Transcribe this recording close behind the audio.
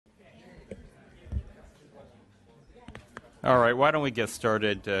All right, why don't we get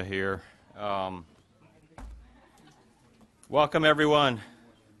started here? Welcome, everyone,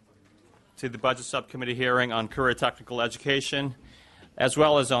 to the Budget Subcommittee hearing on career technical education, as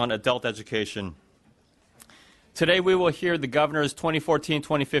well as on adult education. Today, we will hear the Governor's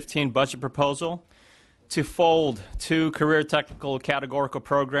 2014-2015 budget proposal to fold two career technical categorical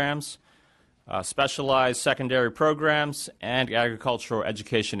programs, specialized secondary programs, and agricultural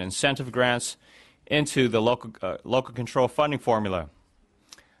education incentive grants into the local control funding formula.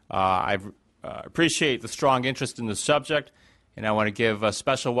 I appreciate the strong interest in the subject, and I want to give a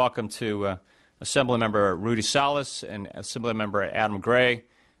special welcome to Assemblymember Rudy Salas and Assemblymember Adam Gray,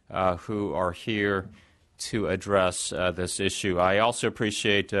 who are here to address this issue. I also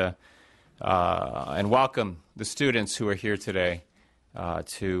appreciate and welcome the students who are here today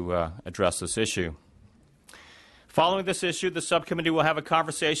to address this issue. Following this issue, the subcommittee will have a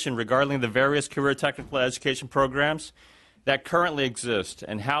conversation regarding the various career technical education programs that currently exist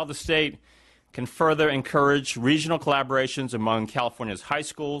and how the state can further encourage regional collaborations among California's high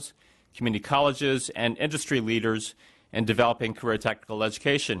schools, community colleges, and industry leaders in developing career technical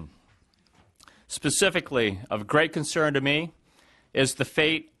education. Specifically, of great concern to me is the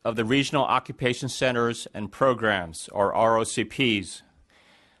fate of the Regional Occupation Centers and Programs, or ROCPs.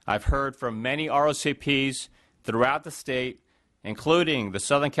 I've heard from many ROCPs throughout the state, including the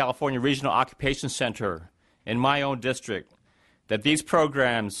Southern California Regional Occupation Center in my own district, that these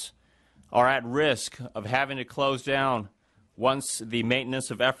programs are at risk of having to close down once the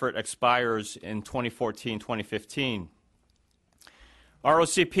maintenance of effort expires in 2014-2015.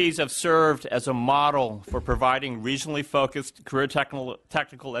 ROCPs have served as a model for providing regionally focused career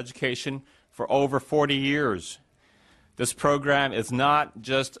technical education for over 40 years. This program is not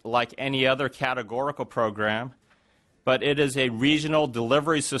just like any other categorical program, but it is a regional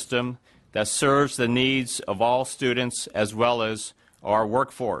delivery system that serves the needs of all students as well as our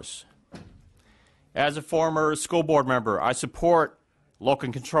workforce. As a former school board member, I support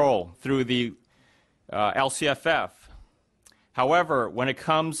local control through the LCFF. However, when it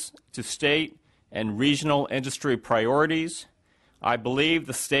comes to state and regional industry priorities, I believe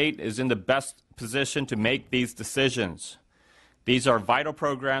the state is in the best position to make these decisions. These are vital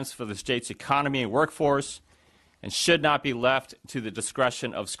programs for the state's economy and workforce and should not be left to the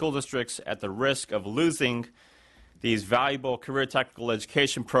discretion of school districts at the risk of losing these valuable career technical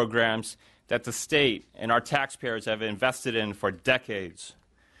education programs that the state and our taxpayers have invested in for decades.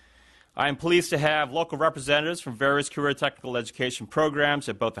 I am pleased to have local representatives from various career technical education programs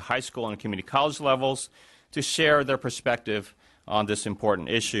at both the high school and community college levels to share their perspective on this important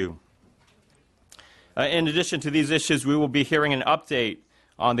issue. In addition to these issues, we will be hearing an update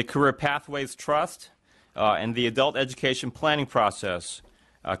on the Career Pathways Trust and the adult education planning process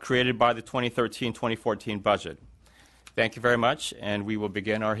created by the 2013-2014 budget. Thank you very much, and we will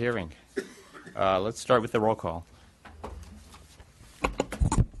begin our hearing. Let's start with the roll call.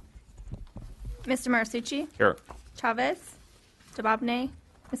 Mr. Marsucci? Here. Chavez? Tababne?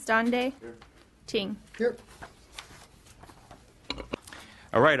 Mistande? Here. Ting? Here.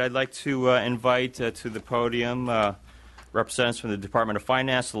 All right, I'd like to invite to the podium representatives from the Department of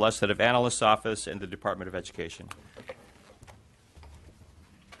Finance, the Legislative Analyst's Office, and the Department of Education.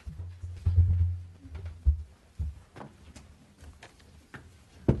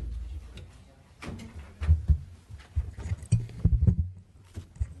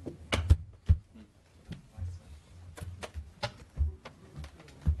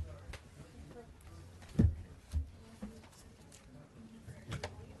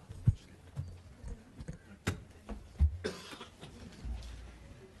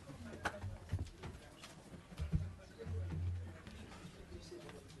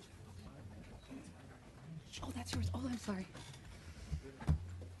 Oh, that's yours. Oh, I'm sorry.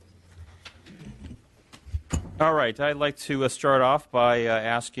 All right, I'd like to start off by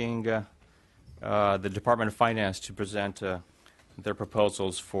asking the Department of Finance to present their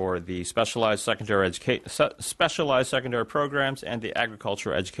proposals for the specialized secondary programs and the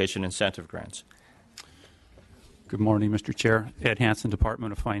agricultural education incentive grants. Good morning, Mr. Chair. Ed Hansen,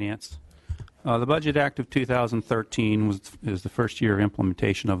 Department of Finance. The Budget Act of 2013 is the first year of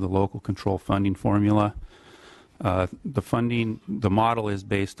implementation of the local control funding formula. The model is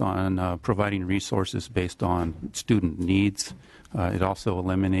based on providing resources based on student needs. It also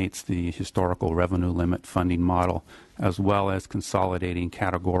eliminates the historical revenue limit funding model, as well as consolidating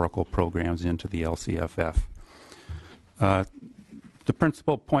categorical programs into the LCFF. The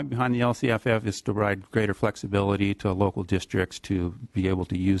principal point behind the LCFF is to provide greater flexibility to local districts to be able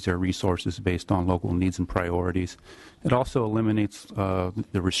to use their resources based on local needs and priorities. It also eliminates the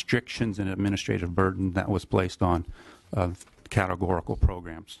restrictions and administrative burden that was placed on categorical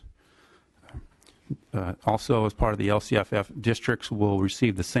programs. Also, as part of the LCFF, districts will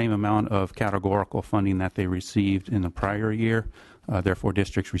receive the same amount of categorical funding that they received in the prior year. Therefore,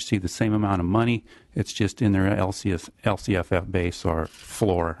 districts receive the same amount of money. It's just in their LCFF base, or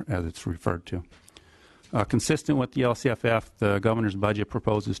floor, as it's referred to. Consistent with the LCFF, the governor's budget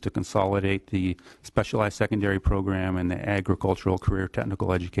proposes to consolidate the specialized secondary program and the agricultural career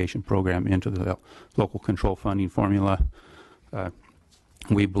technical education program into the local control funding formula.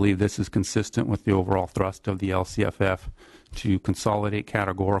 We believe this is consistent with the overall thrust of the LCFF to consolidate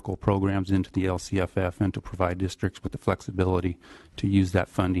categorical programs into the LCFF and to provide districts with the flexibility to use that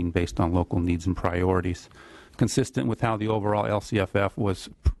funding based on local needs and priorities. Consistent with how the overall LCFF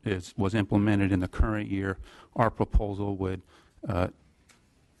was implemented in the current year, our proposal would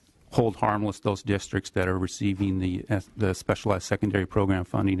hold harmless those districts that are receiving the specialized secondary program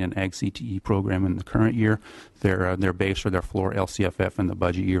funding and Ag CTE program in the current year. Their base or their floor LCFF in the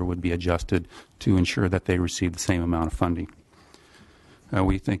budget year would be adjusted to ensure that they receive the same amount of funding.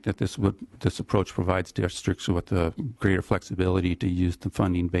 We think that this approach provides districts with greater flexibility to use the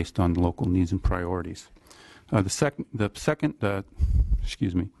funding based on local needs and priorities.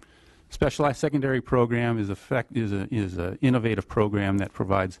 Specialized secondary program is an innovative program that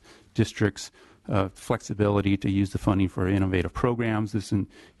provides districts flexibility to use the funding for innovative programs.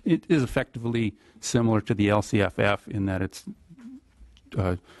 It is effectively similar to the LCFF in that it's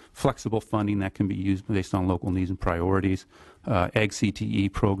flexible funding that can be used based on local needs and priorities. Ag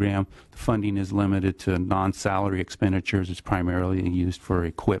CTE program, the funding is limited to non-salary expenditures. It's primarily used for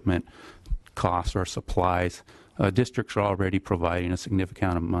equipment costs or supplies. Districts are already providing a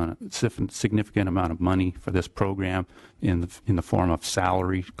significant amount of money for this program in the form of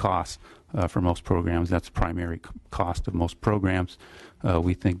salary costs for most programs. That's the primary cost of most programs.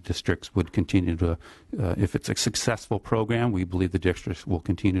 We think districts would continue to, if it's a successful program, we believe the districts will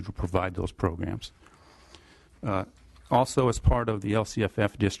continue to provide those programs. Also, as part of the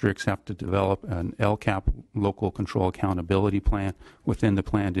LCFF, districts have to develop an LCAP, local control accountability plan. Within the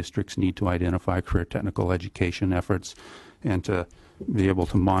plan, districts need to identify career technical education efforts and to be able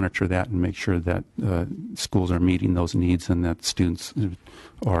to monitor that and make sure that schools are meeting those needs and that students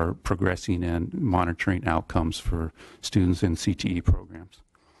are progressing and monitoring outcomes for students in CTE programs.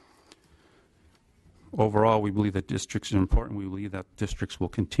 Overall, we believe that districts are important. We believe that districts will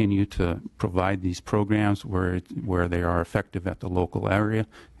continue to provide these programs where they are effective at the local area,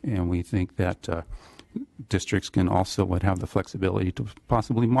 and we think that districts would have the flexibility to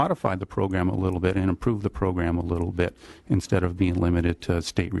possibly modify the program a little bit and improve the program a little bit instead of being limited to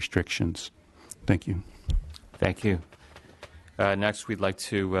state restrictions. Thank you. Thank you. Next, we'd like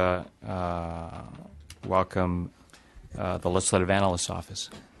to welcome the Legislative Analyst's Office.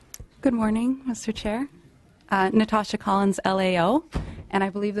 Good morning, Mr. Chair. Natasha Collins, LAO, and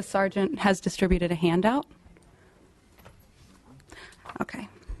I believe the sergeant has distributed a handout. Okay.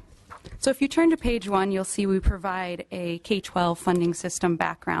 So if you turn to page 1, you'll see we provide a K-12 funding system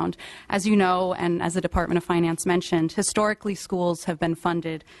background. As you know, and as the Department of Finance mentioned, historically schools have been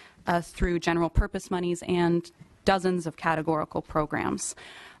funded through general purpose monies and dozens of categorical programs.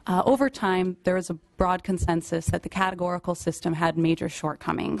 Over time, there was a broad consensus that the categorical system had major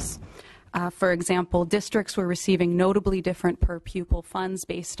shortcomings. For example, districts were receiving notably different per pupil funds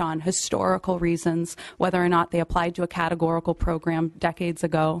based on historical reasons, whether or not they applied to a categorical program decades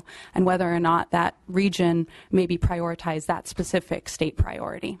ago, and whether or not that region maybe prioritized that specific state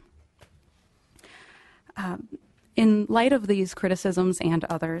priority. In light of these criticisms and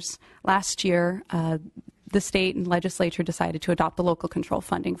others, last year, the state and legislature decided to adopt the local control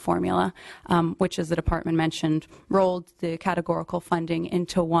funding formula, which, as the department mentioned, rolled the categorical funding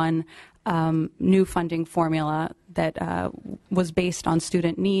into one new funding formula that was based on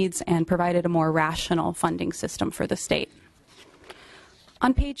student needs and provided a more rational funding system for the state.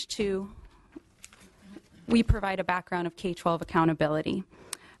 On page 2, we provide a background of K-12 accountability.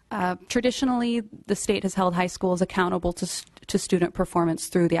 Traditionally, the state has held high schools accountable to student performance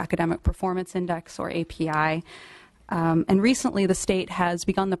through the Academic Performance Index, or API. And recently, the state has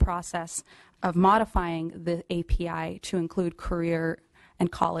begun the process of modifying the API to include career and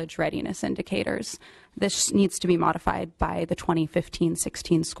college readiness indicators. This needs to be modified by the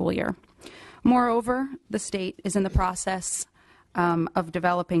 2015-16 school year. Moreover, the state is in the process of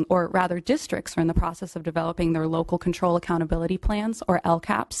developing, or rather districts are in the process of developing their local control accountability plans, or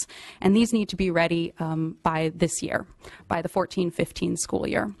LCAPs, and these need to be ready by this year, by the 14-15 school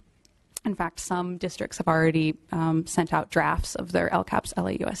year. In fact, some districts have already sent out drafts of their LCAPs.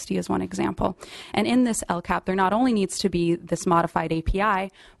 LAUSD is one example. And in this LCAP, there not only needs to be this modified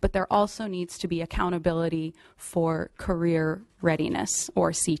API, but there also needs to be accountability for career readiness,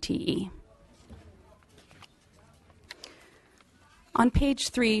 or CTE. On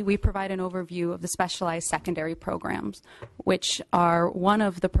page 3, we provide an overview of the specialized secondary programs, which are one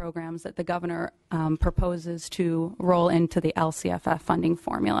of the programs that the governor proposes to roll into the LCFF funding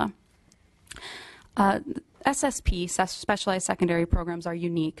formula. SSP, specialized secondary programs, are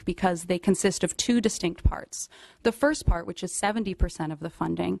unique because they consist of two distinct parts. The first part, which is 70% of the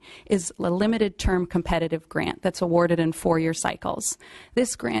funding, is a limited term competitive grant that's awarded in 4-year cycles.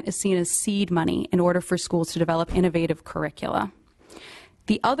 This grant is seen as seed money in order for schools to develop innovative curricula.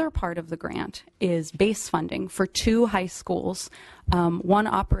 The other part of the grant is base funding for 2 high schools, one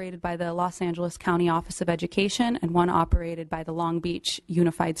operated by the Los Angeles County Office of Education and one operated by the Long Beach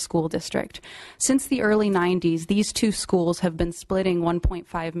Unified School District. Since the early 90s, these 2 schools have been splitting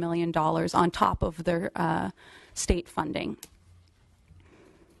 $1.5 million on top of their state funding.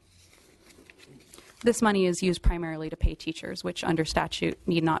 This money is used primarily to pay teachers, which under statute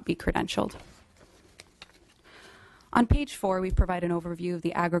need not be credentialed. On page 4, we provide an overview of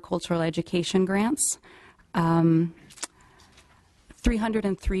the agricultural education grants.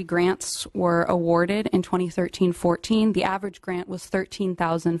 303 grants were awarded in 2013-14. The average grant was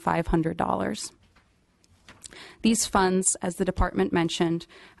 $13,500. These funds, as the department mentioned,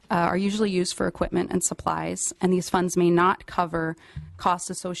 are usually used for equipment and supplies, and these funds may not cover costs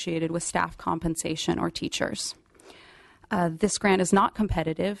associated with staff compensation or teachers. This grant is not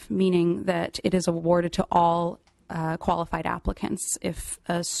competitive, meaning that it is awarded to all qualified applicants. If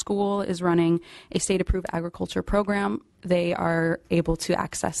a school is running a state-approved agriculture program, they are able to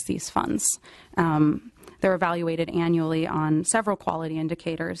access these funds. They're evaluated annually on several quality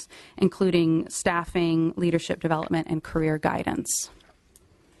indicators, including staffing, leadership development, and career guidance.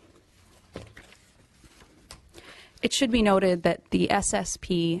 It should be noted that the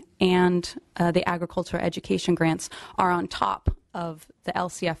SSP and the agricultural education grants are on top of the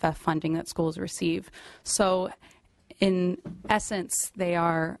LCFF funding that schools receive. So in essence, they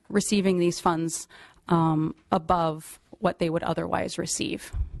are receiving these funds above what they would otherwise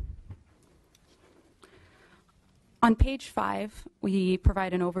receive. On page 5, we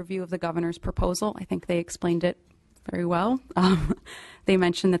provide an overview of the governor's proposal. I think they explained it very well. They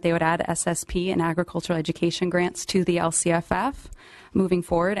mentioned that they would add SSP and agricultural education grants to the LCFF moving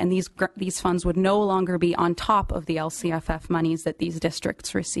forward, and these funds would no longer be on top of the LCFF monies that these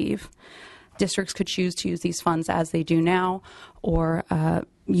districts receive. Districts could choose to use these funds as they do now, or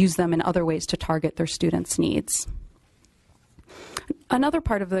use them in other ways to target their students' needs. Another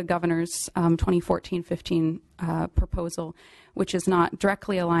part of the governor's 2014-15 proposal, which is not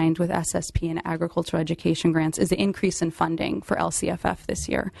directly aligned with SSP and agricultural education grants, is the increase in funding for LCFF this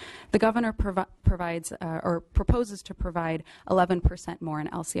year. The governor provides or proposes to provide 11% more in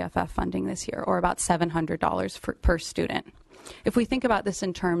LCFF funding this year, or about $700 per student. If we think about this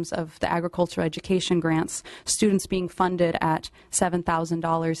in terms of the agricultural education grants, students being funded at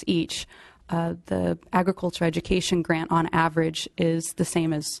 $7,000 each, the agriculture education grant on average is the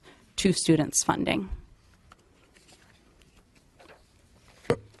same as 2 students' funding.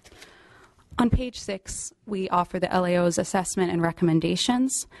 On page 6, we offer the LAO's assessment and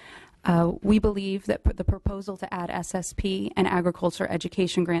recommendations. We believe that the proposal to add SSP and agriculture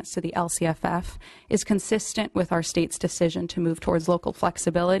education grants to the LCFF is consistent with our state's decision to move towards local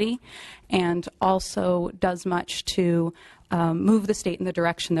flexibility, and also does much to move the state in the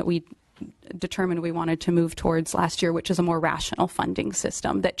direction that we determined we wanted to move towards last year, which is a more rational funding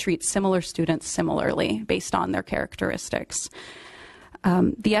system that treats similar students similarly based on their characteristics.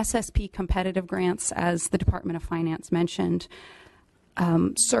 The SSP competitive grants, as the Department of Finance mentioned,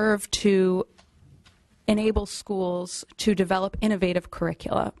 serve to enable schools to develop innovative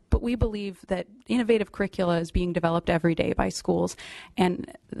curricula. But we believe that innovative curricula is being developed every day by schools,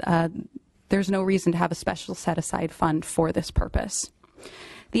 and there's no reason to have a special set-aside fund for this purpose.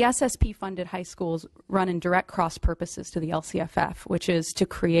 The SSP-funded high schools run in direct cross-purposes to the LCFF, which is to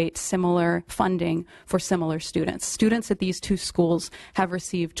create similar funding for similar students. Students at these 2 schools have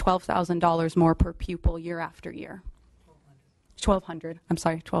received $12,000 more per pupil year after year. $1,200. I'm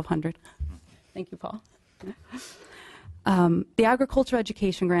sorry, $1,200. Thank you, Paul. The agricultural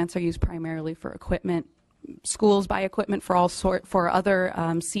education grants are used primarily for equipment. Schools buy equipment for for other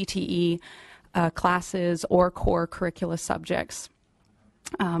CTE classes or core curricula subjects.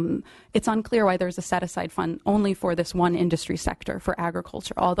 It's unclear why there's a set-aside fund only for this one industry sector, for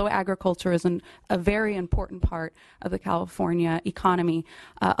agriculture. Although agriculture is a very important part of the California economy,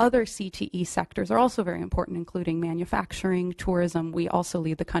 other CTE sectors are also very important, including manufacturing, tourism. We also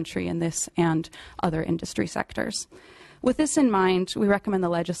lead the country in this and other industry sectors. With this in mind, we recommend the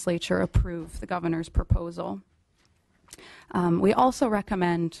legislature approve the governor's proposal. We also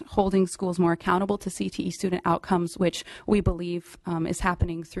recommend holding schools more accountable to CTE student outcomes, which we believe is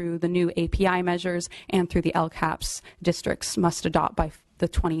happening through the new API measures and through the LCAPs districts must adopt by the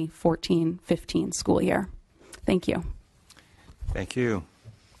 2014-15 school year. Thank you. Thank you.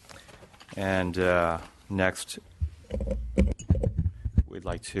 And next, we'd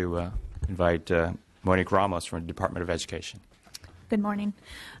like to invite Monique Ramos from the Department of Education. Good morning.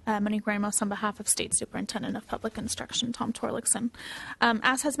 Monique Ramos on behalf of State Superintendent of Public Instruction, Tom Torlakson.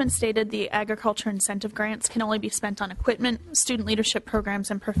 As has been stated, the agriculture incentive grants can only be spent on equipment, student leadership programs,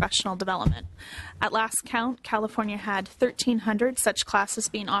 and professional development. At last count, California had 1,300 such classes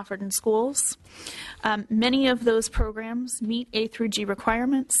being offered in schools. Many of those programs meet A through G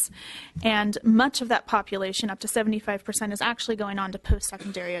requirements, and much of that population, up to 75%, is actually going on to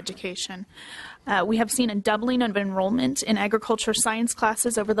post-secondary education. We have seen a doubling of enrollment in agriculture science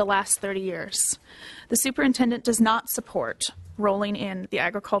classes over the last 30 years. The superintendent does not support rolling in the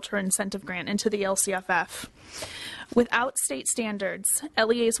agriculture incentive grant into the LCFF. Without state standards,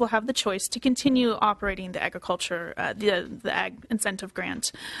 LEAs will have the choice to continue operating the agriculture, the ag incentive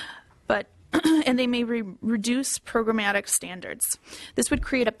grant, but and they may reduce programmatic standards. This would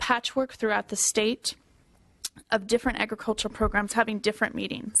create a patchwork throughout the state of different agricultural programs having different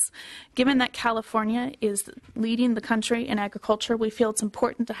meetings. Given that California is leading the country in agriculture, we feel it's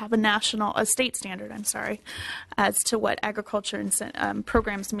important to have a state standard, as to what agriculture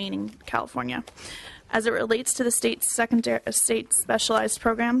programs mean in California. As it relates to the state specialized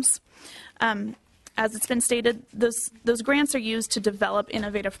programs, as it's been stated, those grants are used to develop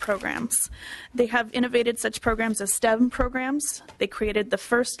innovative programs. They have innovated such programs as STEM programs. They created the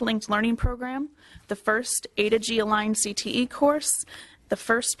first linked learning program, the first A to G aligned CTE course, the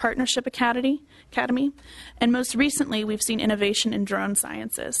first partnership academy, and most recently we've seen innovation in drone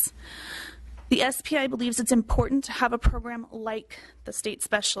sciences. The SPI believes it's important to have a program like the state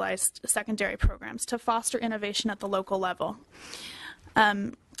specialized secondary programs to foster innovation at the local level.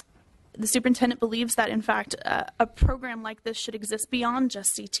 The superintendent believes that, in fact, a program like this should exist beyond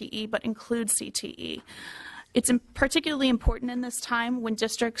just CTE, but include CTE. It's particularly important in this time when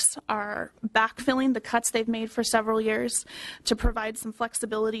districts are backfilling the cuts they've made for several years to provide some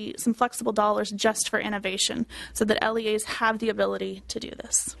flexibility, some flexible dollars just for innovation so that LEAs have the ability to do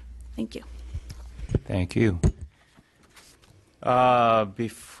this. Thank you. Thank you.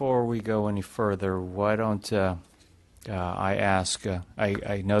 Before we go any further, why don't I ask,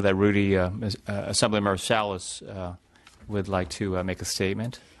 I know that Rudy, Assemblymember Salas, would like to make a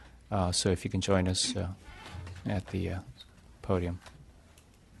statement. So if you can join us at the podium.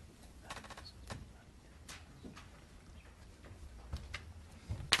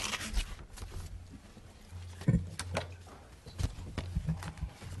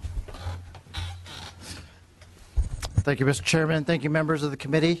 Thank you, Mr. Chairman. Thank you, members of the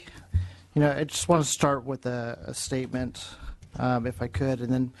committee. I just want to start with a statement, if I could,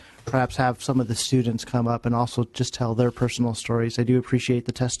 and then perhaps have some of the students come up and also just tell their personal stories. I do appreciate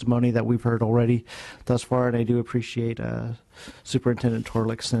the testimony that we've heard already thus far, and I do appreciate Superintendent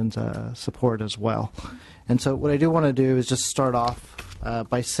Torlakson's support as well. And so what I do want to do is just start off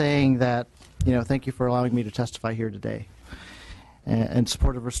by saying that, thank you for allowing me to testify here today in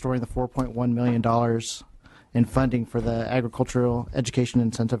support of restoring the $4.1 million in funding for the Agricultural Education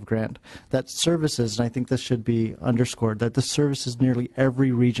Incentive Grant that services, and I think this should be underscored, that this services nearly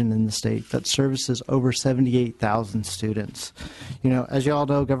every region in the state, that services over 78,000 students. As you all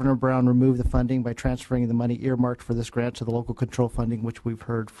know, Governor Brown removed the funding by transferring the money earmarked for this grant to the local control funding, which we've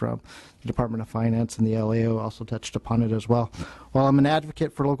heard from the Department of Finance, and the LAO also touched upon it as well. While I'm an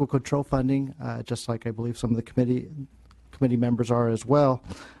advocate for local control funding, just like I believe some of the committee members are as well,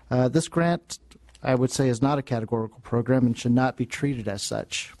 this grant, I would say, is not a categorical program and should not be treated as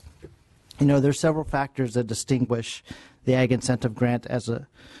such. There's several factors that distinguish the Ag Incentive Grant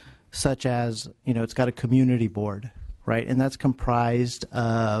such as, it's got a community board, right? And that's comprised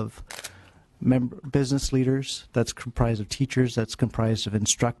of business leaders, that's comprised of teachers, that's comprised of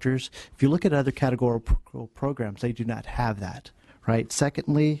instructors. If you look at other categorical programs, they do not have that, right?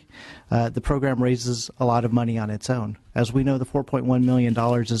 Secondly, the program raises a lot of money on its own. As we know, the $4.1 million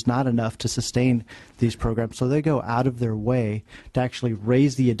is not enough to sustain these programs, so they go out of their way to actually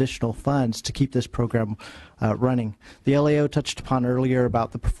raise the additional funds to keep this program running. The LAO touched upon earlier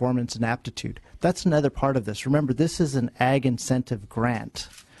about the performance and aptitude. That's another part of this. Remember, this is an ag incentive grant.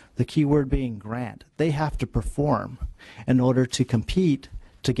 The key word being grant. They have to perform in order to compete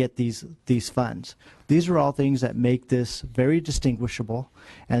to get these funds. These are all things that make this very distinguishable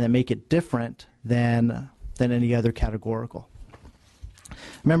and that make it different than any other categorical.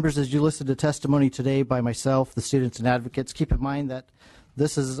 Members, as you listen to testimony today by myself, the students and advocates, keep in mind that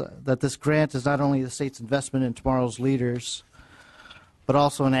this grant is not only the state's investment in tomorrow's leaders, but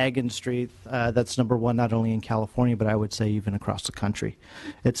also an ag industry that's number one not only in California, but I would say even across the country.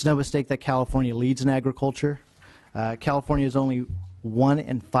 It's no mistake that California leads in agriculture. California is only 1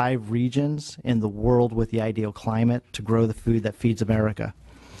 in 5 regions in the world with the ideal climate to grow the food that feeds America.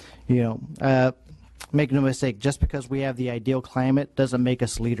 Make no mistake, just because we have the ideal climate doesn't make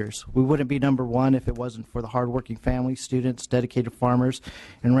us leaders. We wouldn't be number one if it wasn't for the hardworking families, students, dedicated farmers,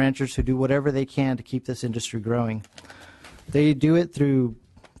 and ranchers who do whatever they can to keep this industry growing. They do it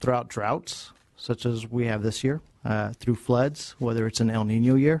throughout droughts, such as we have this year, through floods, whether it's an El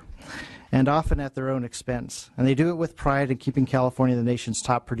Nino year, and often at their own expense. And they do it with pride in keeping California the nation's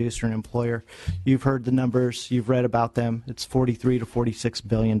top producer and employer. You've heard the numbers, you've read about them. It's $43 to $46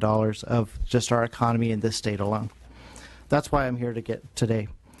 billion of just our economy in this state alone. That's why I'm here today.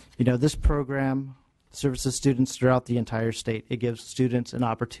 This program services students throughout the entire state. It gives students an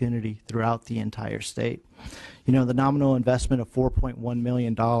opportunity throughout the entire state. The nominal investment of $4.1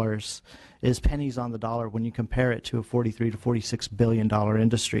 million is pennies on the dollar when you compare it to a $43 to $46 billion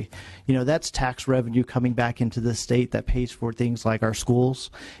industry. That's tax revenue coming back into the state that pays for things like our schools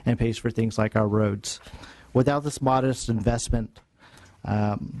and pays for things like our roads. Without this modest investment,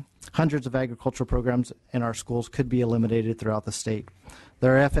 hundreds of agricultural programs in our schools could be eliminated throughout the state.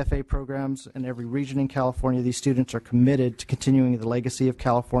 There are FFA programs in every region in California. These students are committed to continuing the legacy of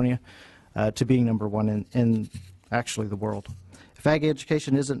California to being number one in actually the world. If ag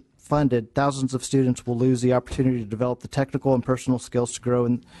education isn't funded, thousands of students will lose the opportunity to develop the technical and personal skills to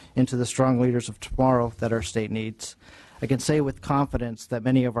grow into the strong leaders of tomorrow that our state needs. I can say with confidence that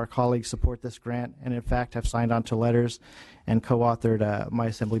many of our colleagues support this grant and, in fact, have signed on to letters and co-authored my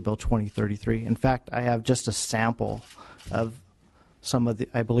Assembly Bill 2033. In fact, I have just a sample of some of the,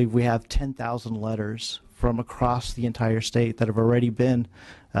 I believe we have 10,000 letters from across the entire state that have already been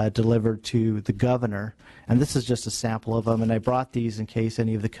delivered to the governor. And this is just a sample of them, and I brought these in case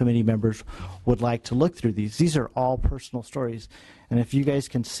any of the committee members would like to look through these. These are all personal stories. And if you guys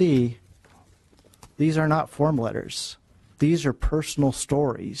can see, these are not form letters. These are personal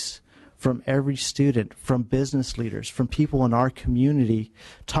stories from every student, from business leaders, from people in our community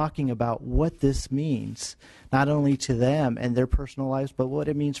talking about what this means, not only to them and their personal lives, but what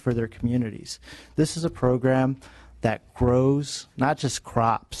it means for their communities. This is a program that grows not just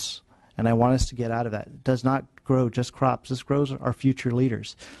crops, and I want us to get out of that. It does not grow just crops. This grows our future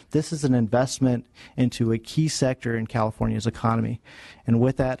leaders. This is an investment into a key sector in California's economy. And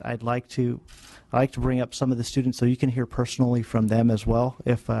with that, I'd like to bring up some of the students so you can hear personally from them as well,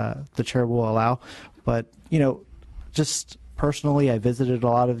 if the chair will allow. But, just personally, I visited a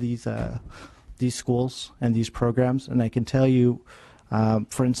lot of these schools and these programs, and I can tell you,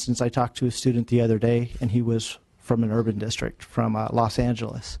 for instance, I talked to a student the other day, and he was from an urban district, from Los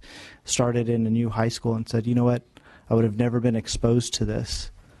Angeles, started in a new high school and said, you know what, I would have never been exposed to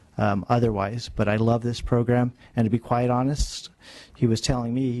this otherwise, but I love this program. And to be quite honest, he was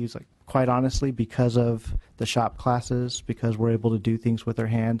telling me, he was like, quite honestly, because of the shop classes, because we're able to do things with our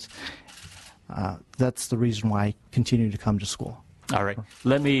hands, that's the reason why I continue to come to school. All right.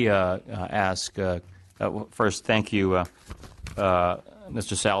 Let me ask, first, thank you,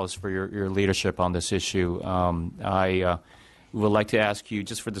 Mr. Salas, for your leadership on this issue. I would like to ask you,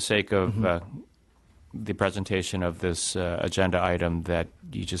 just for the sake of the presentation of this agenda item, that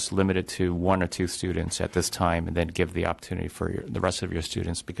you just limit it to 1 or 2 students at this time, and then give the opportunity for the rest of your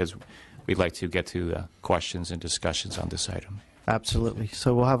students, because we'd like to get to the questions and discussions on this item. Absolutely.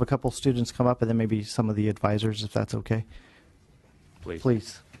 So we'll have a couple students come up, and then maybe some of the advisors, if that's okay. Please.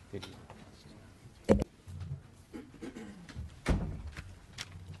 Please.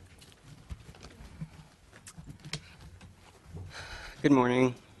 Good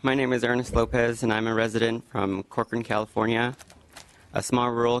morning. My name is Ernest Lopez, and I'm a resident from Corcoran, California, a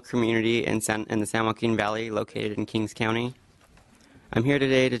small rural community in the San Joaquin Valley located in Kings County. I'm here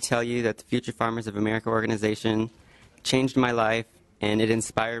today to tell you that the Future Farmers of America organization changed my life, and it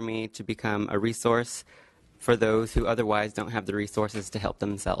inspired me to become a resource for those who otherwise don't have the resources to help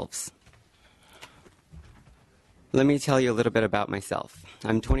themselves. Let me tell you a little bit about myself.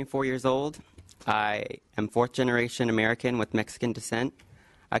 I'm 24 years old. I am fourth-generation American with Mexican descent.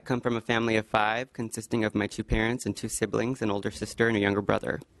 I come from a family of 5, consisting of my 2 parents and 2 siblings, an older sister and a younger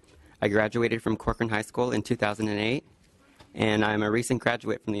brother. I graduated from Corcoran High School in 2008, and I'm a recent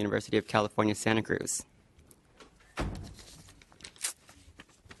graduate from the University of California, Santa Cruz.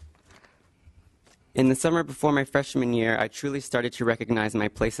 In the summer before my freshman year, I truly started to recognize my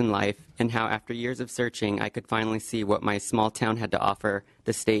place in life and how after years of searching, I could finally see what my small town had to offer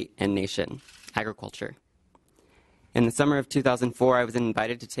the state and nation: agriculture. In the summer of 2004, I was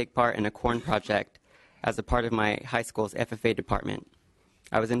invited to take part in a corn project as a part of my high school's FFA department.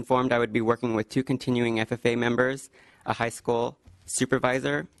 I was informed I would be working with 2 continuing FFA members, a high school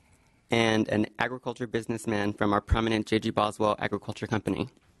supervisor, and an agriculture businessman from our prominent J.G. Boswell Agriculture Company.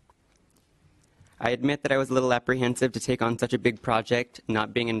 I admit that I was a little apprehensive to take on such a big project,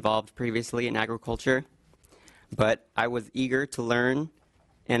 not being involved previously in agriculture, but I was eager to learn,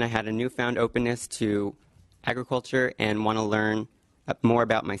 and I had a newfound openness to agriculture and want to learn more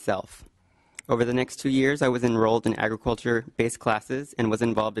about myself. Over the next 2 years, I was enrolled in agriculture-based classes and was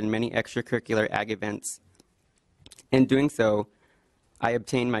involved in many extracurricular ag events. In doing so, I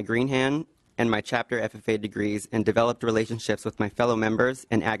obtained my Green Hand and my Chapter FFA degrees and developed relationships with my fellow members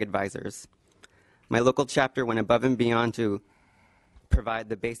and ag advisors. My local chapter went above and beyond to provide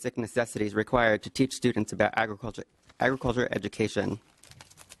the basic necessities required to teach students about agriculture education.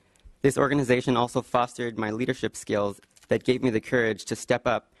 This organization also fostered my leadership skills that gave me the courage to step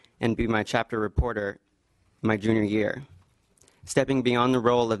up and be my chapter reporter my junior year. Stepping beyond the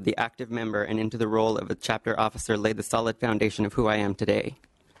role of the active member and into the role of a chapter officer laid the solid foundation of who I am today.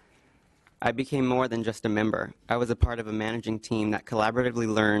 I became more than just a member. I was a part of a managing team that collaboratively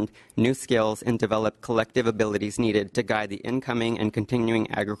learned new skills and developed collective abilities needed to guide the incoming and continuing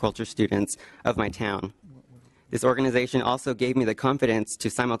agriculture students of my town. This organization also gave me the confidence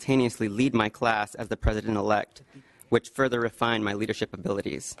to simultaneously lead my class as the president-elect, which further refined my leadership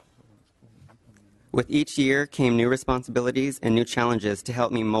abilities. With each year came new responsibilities and new challenges to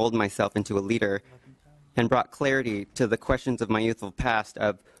help me mold myself into a leader and brought clarity to the questions of my youthful past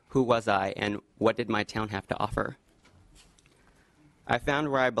of who was I and what did my town have to offer. I found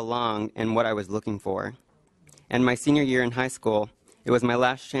where I belonged and what I was looking for. And my senior year in high school, it was my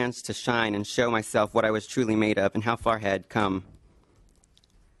last chance to shine and show myself what I was truly made of and how far I had come.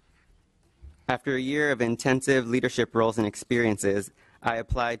 After a year of intensive leadership roles and experiences, I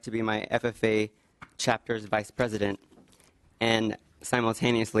applied to be my FFA chapter's vice president and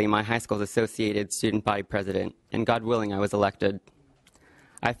simultaneously my high school's associated student body president, and God willing, I was elected.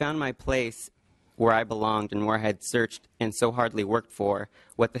 I found my place where I belonged and where I had searched and so hardly worked for,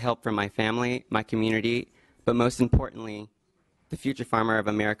 with the help from my family, my community, but most importantly, the Future Farmer of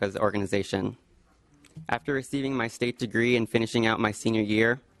America's organization. After receiving my state degree and finishing out my senior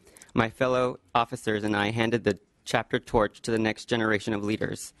year, my fellow officers and I handed the chapter torch to the next generation of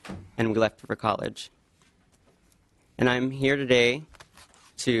leaders, and we left for college. And I'm here today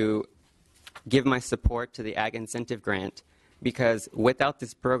to give my support to the Ag Incentive Grant, because without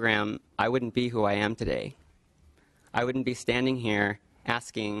this program, I wouldn't be who I am today. I wouldn't be standing here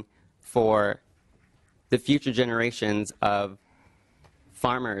asking for the future generations of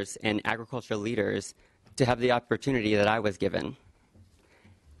farmers and agricultural leaders to have the opportunity that I was given.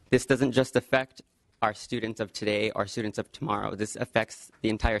 This doesn't just affect our students of today or students of tomorrow. This affects the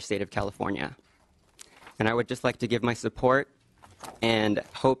entire state of California. And I would just like to give my support and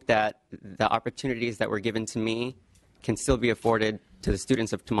hope that the opportunities that were given to me can still be afforded to the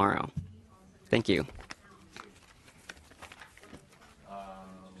students of tomorrow. Thank you.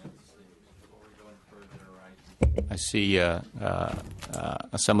 I see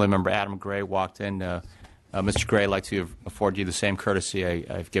Assemblymember Adam Gray walked in. Mr. Gray, I'd like to afford you the same courtesy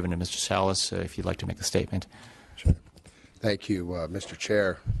I've given to Mr. Salas, if you'd like to make a statement. Sure. Thank you, Mr.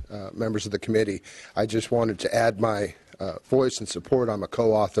 Chair. Members of the committee, I just wanted to add my voice and support. I'm a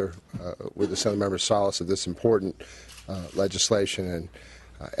co-author with Assemblymember Salas of this important legislation. And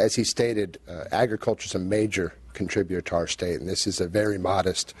as he stated, agriculture is a major contributor to our state, and this is a very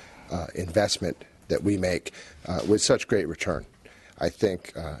modest investment that we make with such great return. I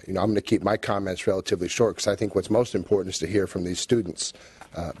think, I'm going to keep my comments relatively short because I think what's most important is to hear from these students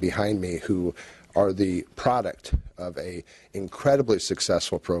behind me who are the product of an incredibly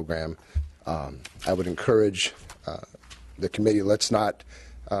successful program. I would encourage the committee, let's not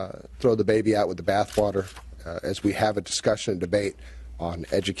throw the baby out with the bathwater as we have a discussion and debate on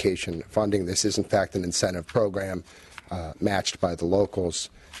education funding. This is, in fact, an incentive program matched by the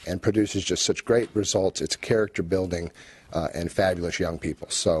locals. and produces just such great results. It's character building and fabulous young people.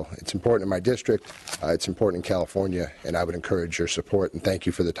 So it's important in my district, it's important in California, and I would encourage your support, and thank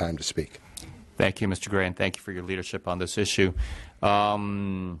you for the time to speak. Thank you, Mr. Gray, and thank you for your leadership on this issue.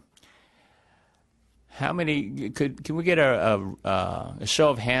 How many? Can we get a show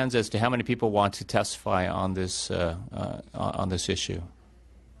of hands as to how many people want to testify on this issue?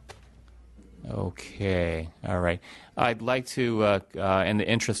 Okay, all right. I'd like to, in the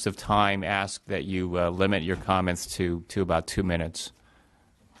interest of time, ask that you limit your comments to about 2 minutes.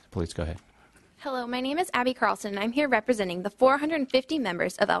 Please go ahead. Hello, my name is Abby Carlson, and I'm here representing the 450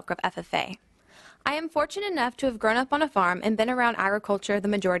 members of Elk Grove FFA. I am fortunate enough to have grown up on a farm and been around agriculture the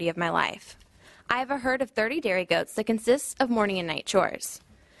majority of my life. I have a herd of 30 dairy goats that consists of morning and night chores.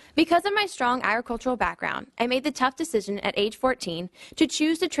 Because of my strong agricultural background, I made the tough decision at age 14 to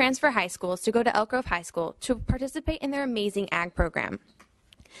choose to transfer high schools to go to Elk Grove High School to participate in their amazing ag program.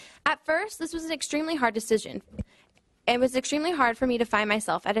 At first, this was an extremely hard decision. It was extremely hard for me to find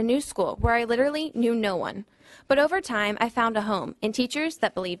myself at a new school where I literally knew no one. But over time, I found a home and teachers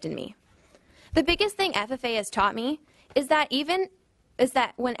that believed in me. The biggest thing FFA has taught me is that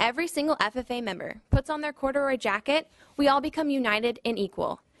when every single FFA member puts on their corduroy jacket, we all become united and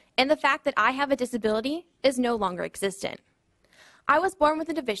equal. And the fact that I have a disability is no longer existent. I was born with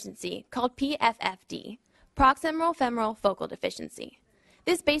a deficiency called PFFD, proximal femoral focal deficiency.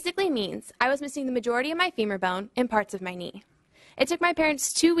 This basically means I was missing the majority of my femur bone and parts of my knee. It took my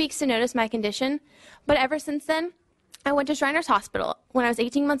parents 2 weeks to notice my condition, but ever since then, I went to Shriners Hospital when I was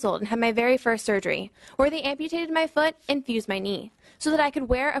 18 months old and had my very first surgery, where they amputated my foot and fused my knee so that I could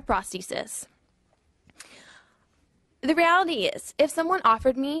wear a prosthesis. The reality is, if someone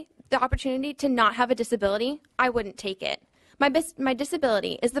offered me the opportunity to not have a disability, I wouldn't take it. My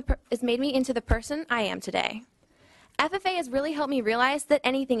disability is made me into the person I am today. FFA has really helped me realize that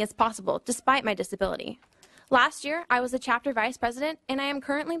anything is possible despite my disability. Last year, I was the chapter vice president, and I am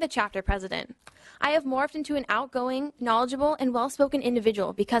currently the chapter president. I have morphed into an outgoing, knowledgeable, and well-spoken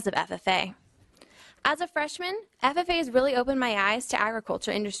individual because of FFA. As a freshman, FFA has really opened my eyes to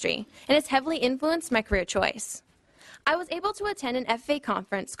agriculture industry, and has heavily influenced my career choice. I was able to attend an FFA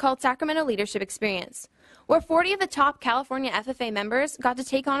conference called Sacramento Leadership Experience, where 40 of the top California FFA members got to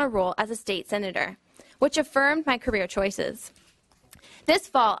take on a role as a state senator, which affirmed my career choices. This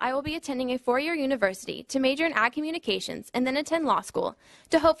fall, I will be attending a 4-year university to major in ag communications and then attend law school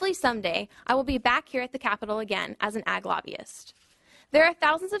to hopefully someday I will be back here at the Capitol again as an ag lobbyist. There are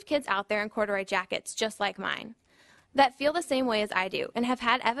thousands of kids out there in corduroy jackets just like mine that feel the same way as I do and have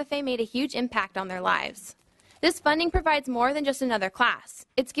had FFA made a huge impact on their lives. This funding provides more than just another class.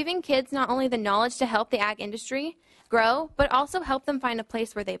 It's giving kids not only the knowledge to help the ag industry grow, but also help them find a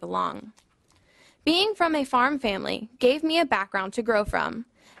place where they belong. Being from a farm family gave me a background to grow from.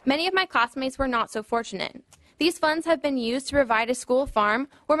 Many of my classmates were not so fortunate. These funds have been used to provide a school farm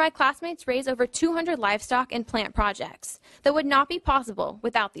where my classmates raise over 200 livestock and plant projects that would not be possible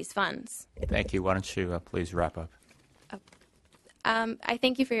without these funds. Thank you. Why don't you please wrap up? I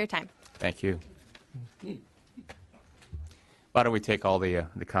thank you for your time. Thank you. Why don't we take all the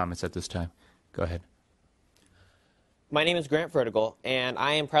comments at this time? Go ahead. My name is Grant Vertigal, and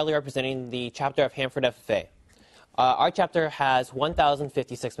I am proudly representing the chapter of Hanford FFA. Our chapter has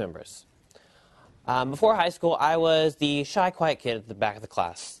 1,056 members. Before high school, I was the shy, quiet kid at the back of the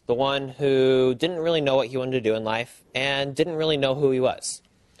class, the one who didn't really know what he wanted to do in life and didn't really know who he was.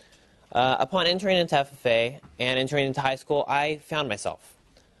 Upon entering into FFA and entering into high school, I found myself.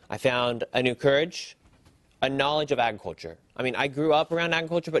 I found a new courage, a knowledge of agriculture. I mean, I grew up around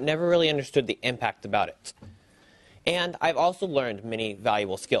agriculture, but never really understood the impact about it. And I've also learned many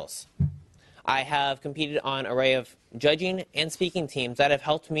valuable skills. I have competed on an array of judging and speaking teams that have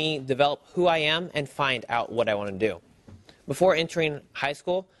helped me develop who I am and find out what I want to do. Before entering high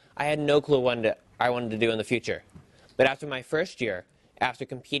school, I had no clue what I wanted to do in the future. But after my first year, after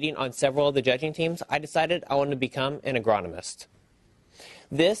competing on several of the judging teams, I decided I wanted to become an agronomist.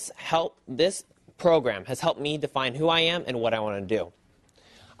 This program has helped me define who I am and what I want to do.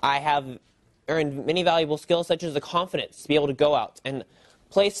 I have earned many valuable skills, such as the confidence to be able to go out and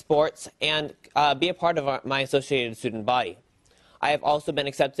play sports and be a part of my associated student body. I have also been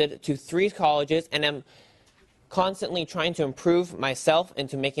accepted to 3 colleges and am constantly trying to improve myself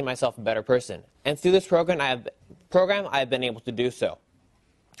into making myself a better person. And through this program, I have been able to do so.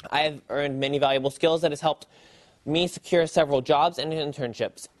 I have earned many valuable skills that has helped me secure several jobs and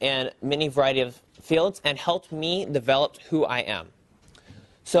internships in many variety of fields and helped me develop who I am.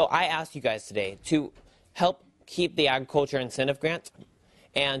 So I ask you guys today to help keep the agriculture incentive grant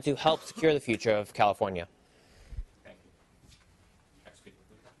and to help secure the future of California. Thank you. Next speaker,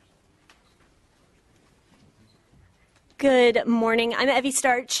 please. Good morning. I'm Evie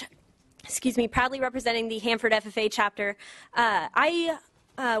Starch, proudly representing the Hanford FFA chapter.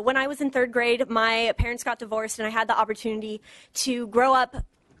 When I was in third grade, my parents got divorced, and I had the opportunity to grow up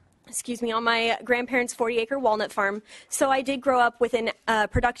on my grandparents' 40-acre walnut farm. So I did grow up within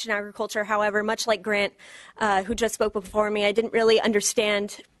production agriculture. However, much like Grant, who just spoke before me, I didn't really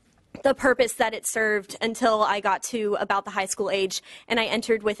understand the purpose that it served until I got to about the high school age, and I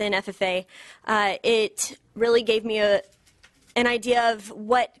entered within FFA. It really gave me an idea of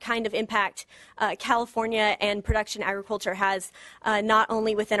what kind of impact California and production agriculture has, not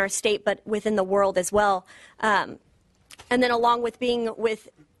only within our state, but within the world as well. And then along with being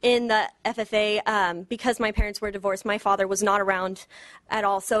within the FFA, because my parents were divorced, my father was not around at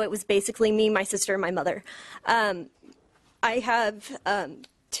all, so it was basically me, my sister, and my mother. I have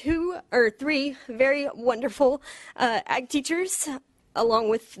 2 or 3 very wonderful ag teachers, along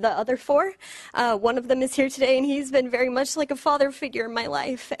with the other 4. One of them is here today, and he's been very much like a father figure in my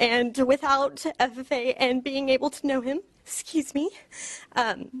life. And without FFA and being able to know him,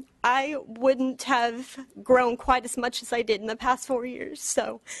 I wouldn't have grown quite as much as I did in the past 4 years.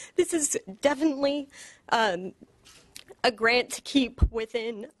 So this is definitely a grant to keep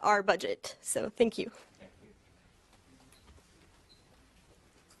within our budget. So thank you.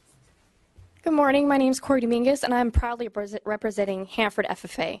 Good morning. My name is Corey Dominguez, and I'm proudly representing Hanford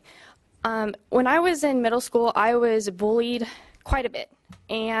FFA. When I was in middle school, I was bullied quite a bit,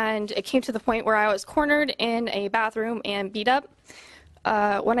 and it came to the point where I was cornered in a bathroom and beat up.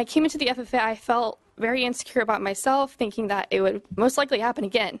 When I came into the FFA, I felt very insecure about myself, thinking that it would most likely happen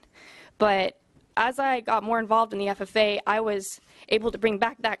again. But as I got more involved in the FFA, I was able to bring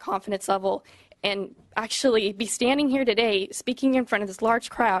back that confidence level and actually be standing here today speaking in front of this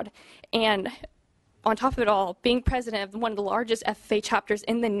large crowd, and on top of it all, being president of one of the largest FFA chapters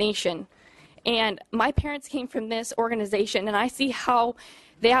in the nation. And my parents came from this organization, and I see how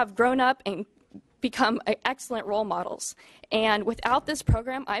they have grown up and become excellent role models. And without this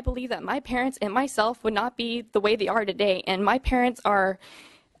program, I believe that my parents and myself would not be the way they are today. And my parents are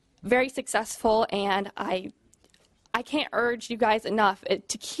very successful, and I can't urge you guys enough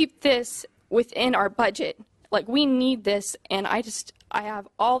to keep this within our budget. Like, we need this, and I have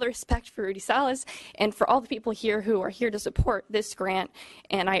all the respect for Rudy Salas and for all the people here who are here to support this grant,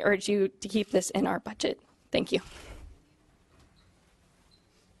 and I urge you to keep this in our budget. Thank you.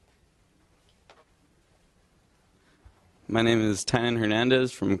 My name is Tynan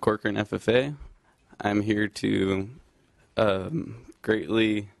Hernandez from Corcoran FFA. I'm here to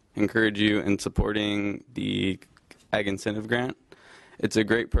greatly encourage you in supporting the Ag Incentive Grant. It's a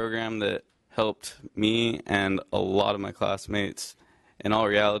great program that helped me and a lot of my classmates, in all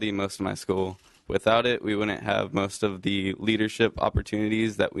reality, most of my school. Without it, we wouldn't have most of the leadership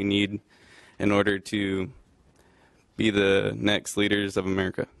opportunities that we need in order to be the next leaders of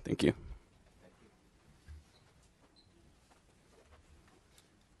America. Thank you.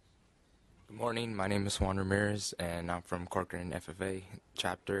 Good morning. My name is Juan Ramirez, and I'm from Corcoran FFA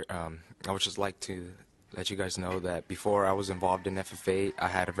chapter. I would just like to let you guys know that before I was involved in FFA, I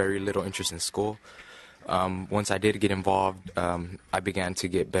had a very little interest in school. Once I did get involved, I began to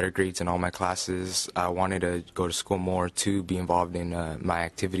get better grades in all my classes. I wanted to go to school more to be involved in my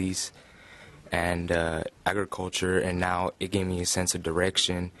activities and agriculture, and now it gave me a sense of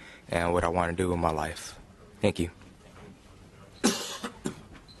direction and what I want to do in my life. Thank you.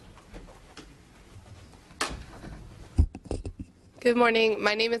 Good morning.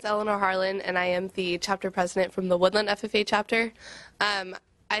 My name is Eleanor Harlan, and I am the chapter president from the Woodland FFA chapter.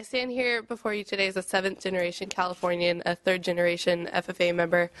 I stand here before you today as a 7th-generation Californian, a 3rd-generation FFA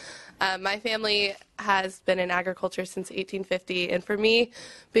member. My family has been in agriculture since 1850, and for me,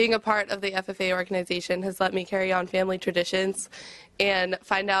 being a part of the FFA organization has let me carry on family traditions and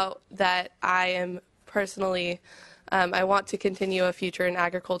find out that I am personally, I want to continue a future in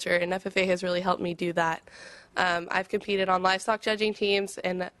agriculture, and FFA has really helped me do that. I've competed on livestock judging teams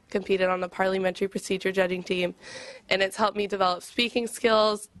and competed on the parliamentary procedure judging team, and it's helped me develop speaking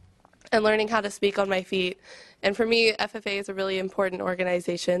skills and learning how to speak on my feet. And for me, FFA is a really important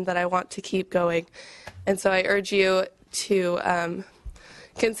organization that I want to keep going. And so I urge you to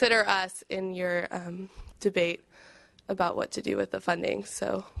consider us in your debate about what to do with the funding.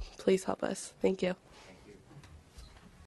 So please help us. Thank you.